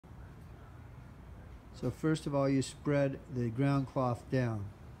So first of all, you spread the ground cloth down.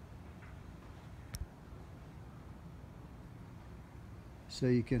 So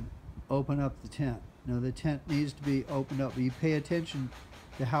you can open up the tent. Now the tent needs to be opened up, but you pay attention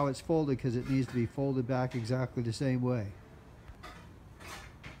to how it's folded because it needs to be folded back exactly the same way.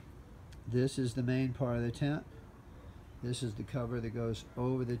 This is the main part of the tent. This is the cover that goes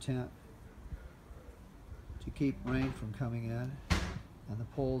over the tent to keep rain from coming in, and the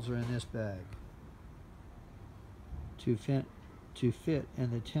poles are in this bag. To fit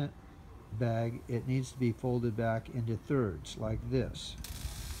in the tent bag, it needs to be folded back into thirds like this.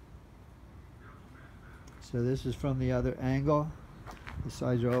 So this is from the other angle. The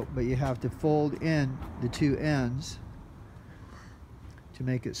sides are open, but you have to fold in the two ends to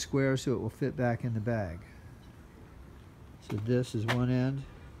make it square so it will fit back in the bag. So this is one end,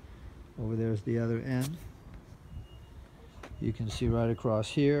 over there is the other end. You can see right across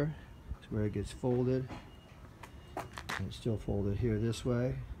here is where it gets folded. And it's still folded here this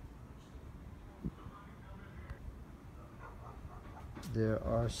way. There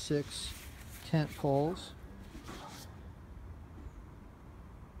are 6 tent poles.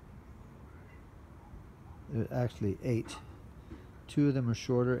 There are actually 8. 2 of them are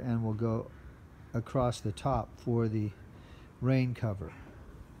shorter and will go across the top for the rain cover.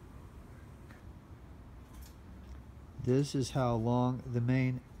 This is how long the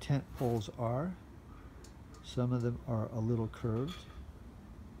main tent poles are. Some of them are a little curved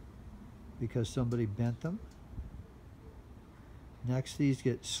because somebody bent them. Next, these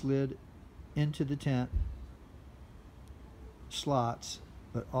get slid into the tent slots,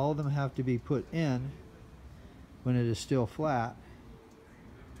 but all of them have to be put in when it is still flat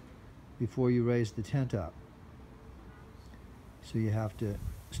before you raise the tent up. So you have to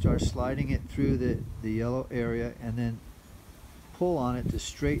start sliding it through the yellow area and then pull on it to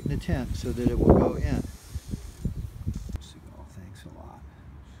straighten the tent so that it will go in. Thanks a lot.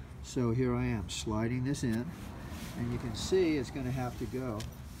 So here I am sliding this in, and you can see it's going to have to go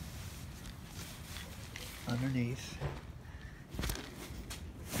underneath.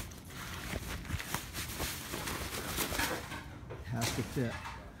 It has to fit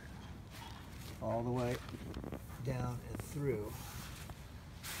all the way down and through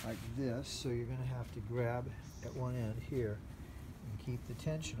like this, so you're going to have to grab at one end here and keep the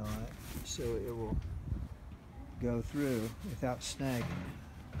tension on it so it will go through without snagging.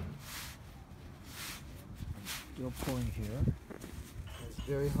 Still pulling here. It's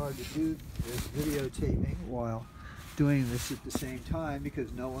very hard to do this videotaping while doing this at the same time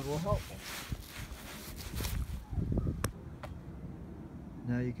because no one will help me.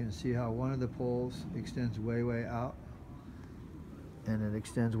 Now you can see how one of the poles extends way out, and it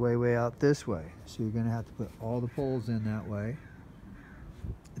extends way out this way. So you're going to have to put all the poles in that way.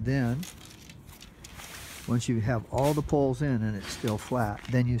 Then, once you have all the poles in and it's still flat,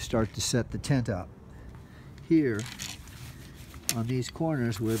 then you start to set the tent up. Here, on these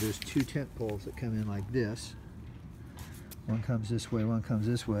corners where there's 2 tent poles that come in like this, one comes this way, one comes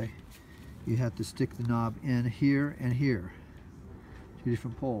this way, you have to stick the knob in here and here. 2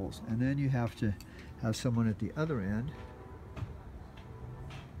 different poles, and then you have to have someone at the other end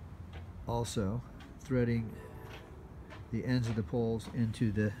also threading the ends of the poles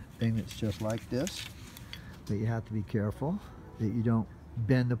into the thing that's just like this. But you have to be careful that you don't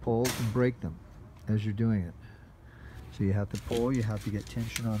bend the poles and break them as you're doing it. So you have to pull, you have to get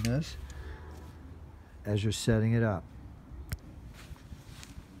tension on this as you're setting it up.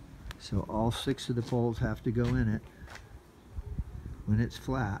 So all 6 of the poles have to go in it when it's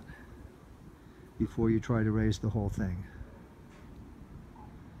flat before you try to raise the whole thing.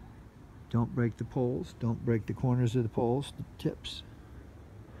 Don't break the poles, don't break the corners of the poles, the tips.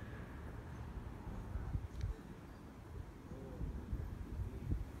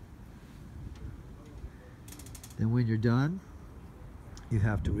 Then when you're done, you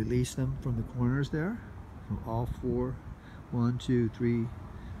have to release them from the corners there, from all 4, 1, 2, 3,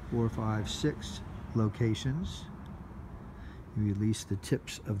 4, 5, 6 locations. You release the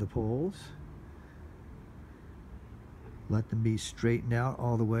tips of the poles. Let them be straightened out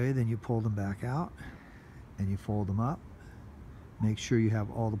all the way, then you pull them back out and you fold them up. Make sure you have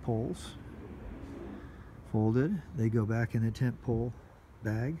all the poles folded. They go back in the tent pole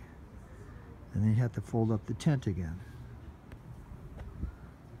bag, and then you have to fold up the tent again.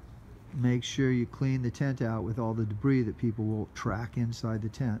 Make sure you clean the tent out with all the debris that people will track inside the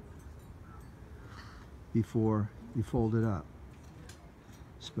tent before you fold it up.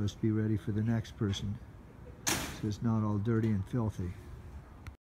 It's supposed to be ready for the next person, so it's not all dirty and filthy.